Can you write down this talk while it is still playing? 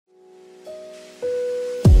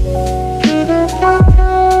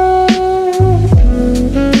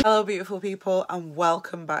Hello beautiful people, and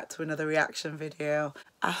welcome back to another reaction video.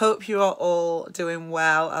 I hope you are all doing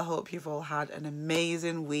well. I hope you've all had an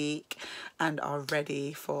amazing week and are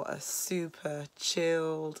ready for a super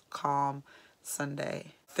chilled, calm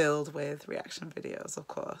Sunday filled with reaction videos, of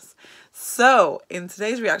course. So in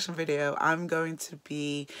today's reaction video, I'm going to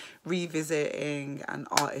be revisiting an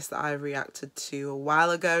artist that I reacted to a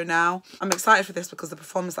while ago now. I'm excited for this because the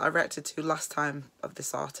performance that I reacted to last time of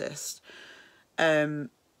this artist,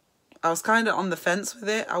 I was kind of on the fence with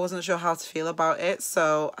it. I wasn't sure how to feel about it,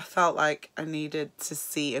 so I felt like I needed to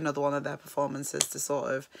see another one of their performances to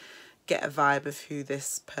sort of get a vibe of who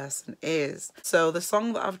this person is. So the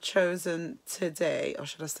song that I've chosen today, or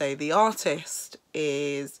should I say the artist,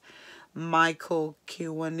 is Michael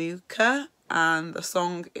Kiwanuka, and the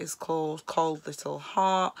song is called Cold Little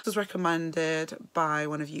Heart. It was recommended by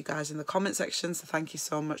one of you guys in the comment section, so thank you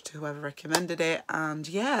so much to whoever recommended it. And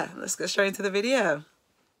yeah, let's get straight into the video.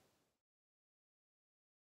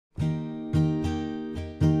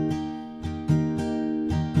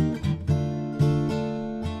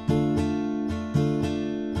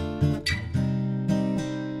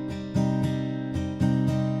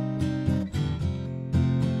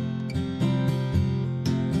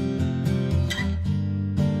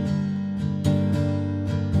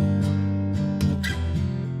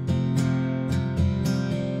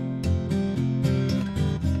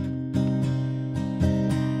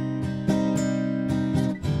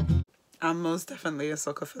 I'm most definitely a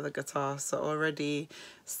sucker for the guitar, so already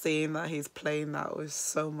seeing that he's playing that with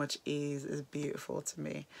so much ease is beautiful to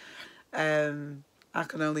me. I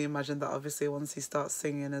can only imagine that obviously once he starts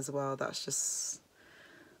singing as well, that's just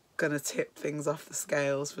gonna tip things off the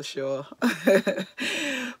scales for sure.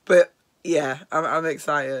 But yeah, I'm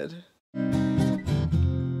excited.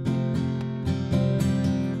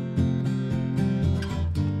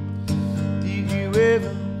 Did you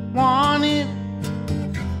ever want it?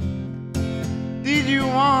 Did you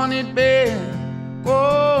want it bad?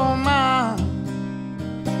 Oh my,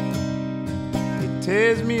 it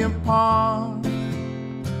tears me apart.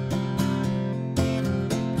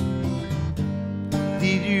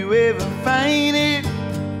 Did you ever find it?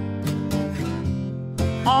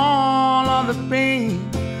 All of the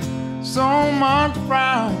pain, so much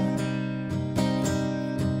pride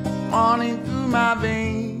running through my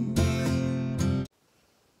veins.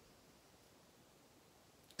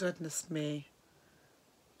 Goodness me.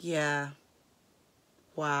 Yeah,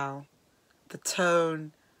 wow, the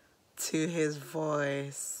tone to his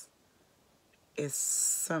voice is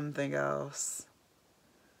something else.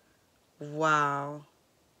 Wow,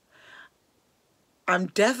 I'm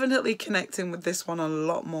definitely connecting with this one a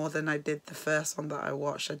lot more than I did the first one that I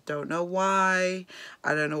watched. I don't know why,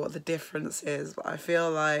 I don't know what the difference is, but I feel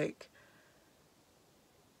like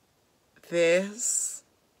this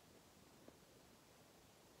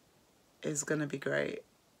is gonna be great.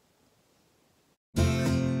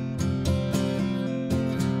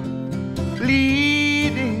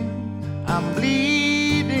 Bleeding, I'm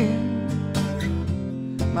bleeding,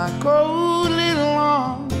 my cold little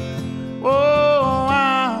arm. Oh,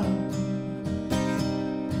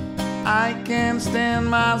 I can't stand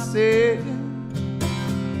myself,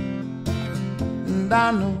 and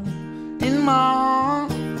I know in my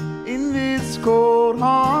heart, in this cold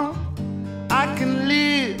heart, I can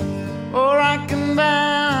live or I can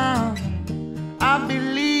die. I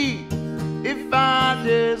believe if I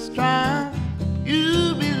just try.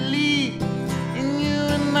 You believe in you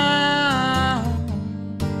and I.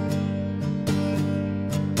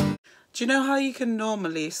 Do you know how you can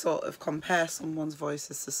normally sort of compare someone's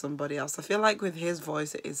voices to somebody else? I feel like with his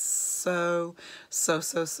voice it is so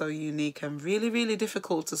unique and really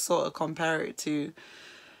difficult to sort of compare it to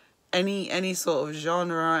any sort of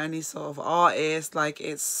genre, any sort of artist. Like,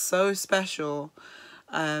 it's so special.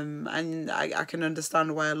 And I can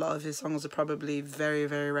understand why a lot of his songs are probably very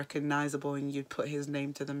recognizable and you'd put his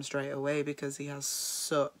name to them straight away, because he has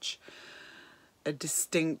such a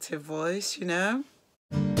distinctive voice, you know?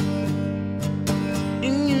 In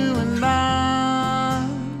you and I,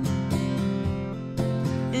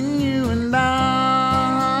 in you and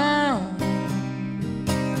I,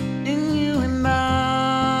 in you and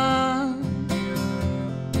I.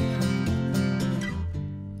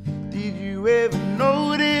 Did you ever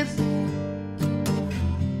notice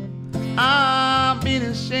I've been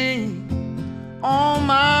ashamed all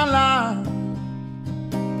my life?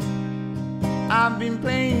 I've been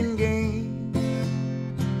playing games.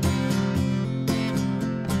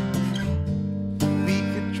 We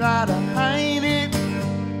could try to hide it,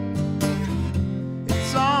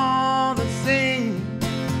 it's all the same.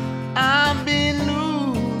 I've been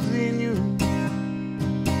losing you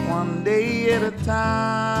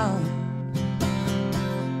time.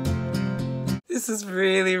 This is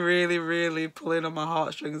really, really, really pulling on my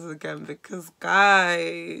heartstrings again because,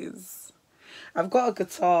 guys, I've got a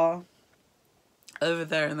guitar over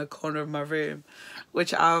there in the corner of my room,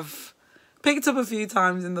 which I've picked up a few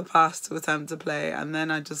times in the past to attempt to play, and then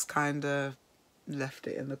I just kind of left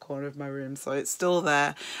it in the corner of my room, so it's still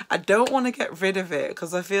there. I don't want to get rid of it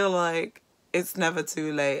because I feel like it's never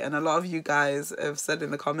too late, and a lot of you guys have said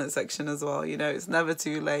in the comment section as well, you know, it's never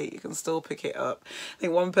too late, you can still pick it up. I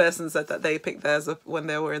think one person said that they picked theirs up when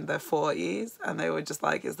they were in their 40s and they were just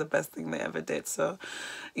like, it's the best thing they ever did. So,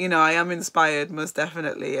 you know, I am inspired most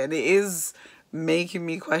definitely, and it is making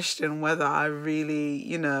me question whether I really,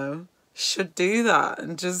 you know, should do that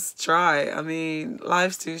and just try. I mean,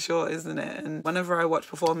 life's too short, isn't it? And whenever I watch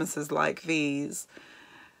performances like these,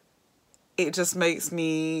 it just makes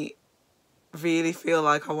me really feel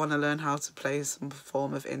like I want to learn how to play some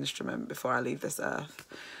form of instrument before I leave this earth.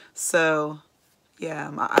 So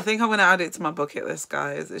yeah, I think I'm going to add it to my bucket list,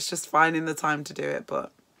 guys. It's just finding the time to do it,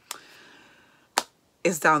 but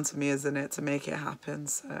it's down to me, isn't it, to make it happen.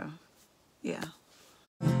 So yeah.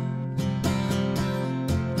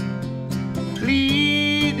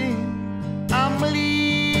 Bleeding, I'm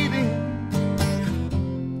bleeding,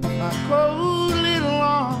 my cold little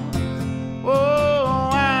arm. Oh,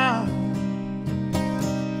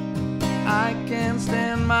 I can't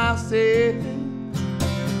stand myself,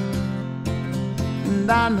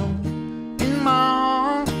 and I know in my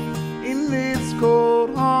arms, in this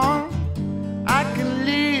cold heart, I can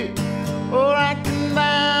live or I can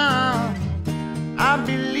die. I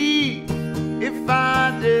believe if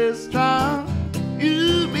I just try.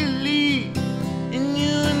 You believe in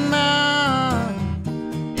you and I,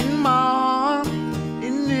 in my heart,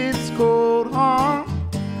 in this cold heart.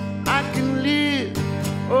 I can live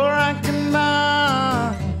or I can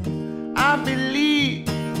die. I believe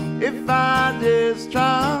if I just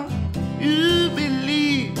try. You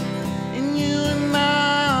believe in you and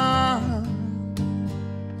I.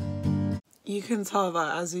 You can tell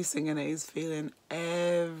that as he's singing it, he's feeling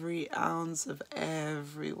every ounce of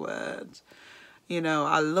every word. You know,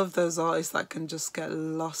 I love those artists that can just get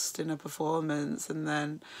lost in a performance, and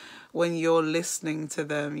then when you're listening to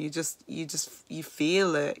them, you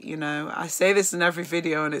feel it, you know. I say this in every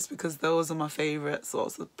video, and it's because those are my favorite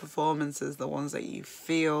sorts of performances, the ones that you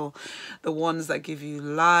feel, the ones that give you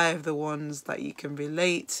life, the ones that you can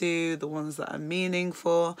relate to, the ones that are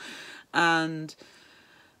meaningful. And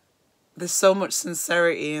there's so much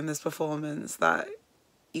sincerity in this performance that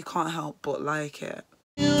you can't help but like it.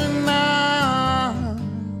 You and I,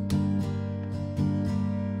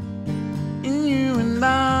 in you and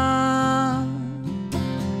I,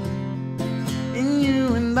 in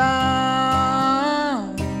you and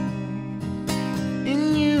I,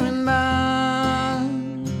 in you and I,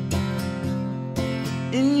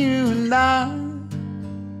 in you and I,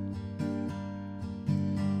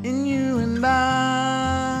 in you and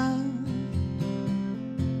I,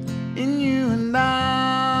 in you and I.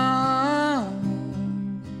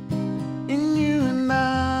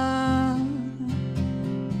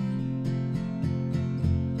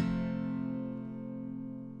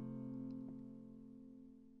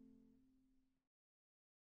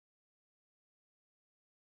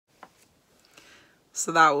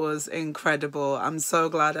 So that was incredible. I'm so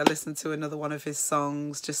glad I listened to another one of his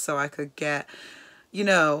songs just so I could get, you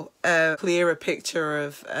know, a clearer picture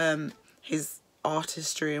of his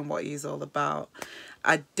artistry and what he's all about.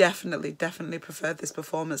 I definitely preferred this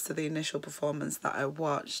performance to the initial performance that I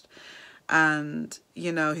watched. And,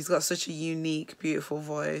 you know, he's got such a unique, beautiful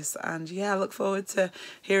voice. And yeah, I look forward to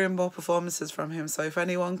hearing more performances from him. So if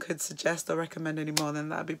anyone could suggest or recommend any more, then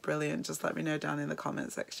that'd be brilliant. Just let me know down in the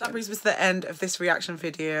comment section. That brings me to the end of this reaction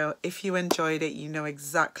video. If you enjoyed it, you know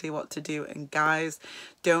exactly what to do. And guys,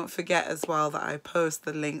 don't forget as well that I post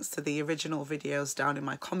the links to the original videos down in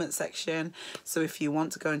my comment section. So if you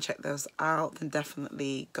want to go and check those out, then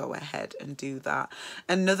definitely go ahead and do that.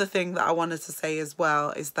 Another thing that I wanted to say as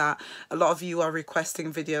well is that a lot of you are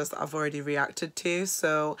requesting videos that I've already reacted to.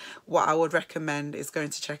 So what I would recommend is going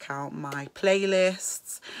to check out my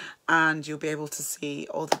playlists, and you'll be able to see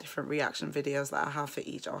all the different reaction videos that I have for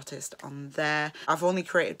each artist on there. I've only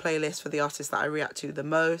created playlists for the artists that I react to the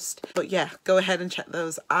most. But yeah, go ahead and check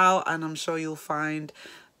those out, and I'm sure you'll find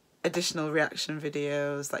additional reaction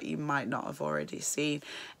videos that you might not have already seen.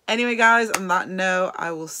 Anyway, guys, on that note,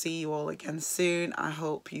 I will see you all again soon. I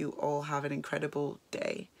hope you all have an incredible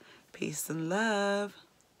day. Peace and love.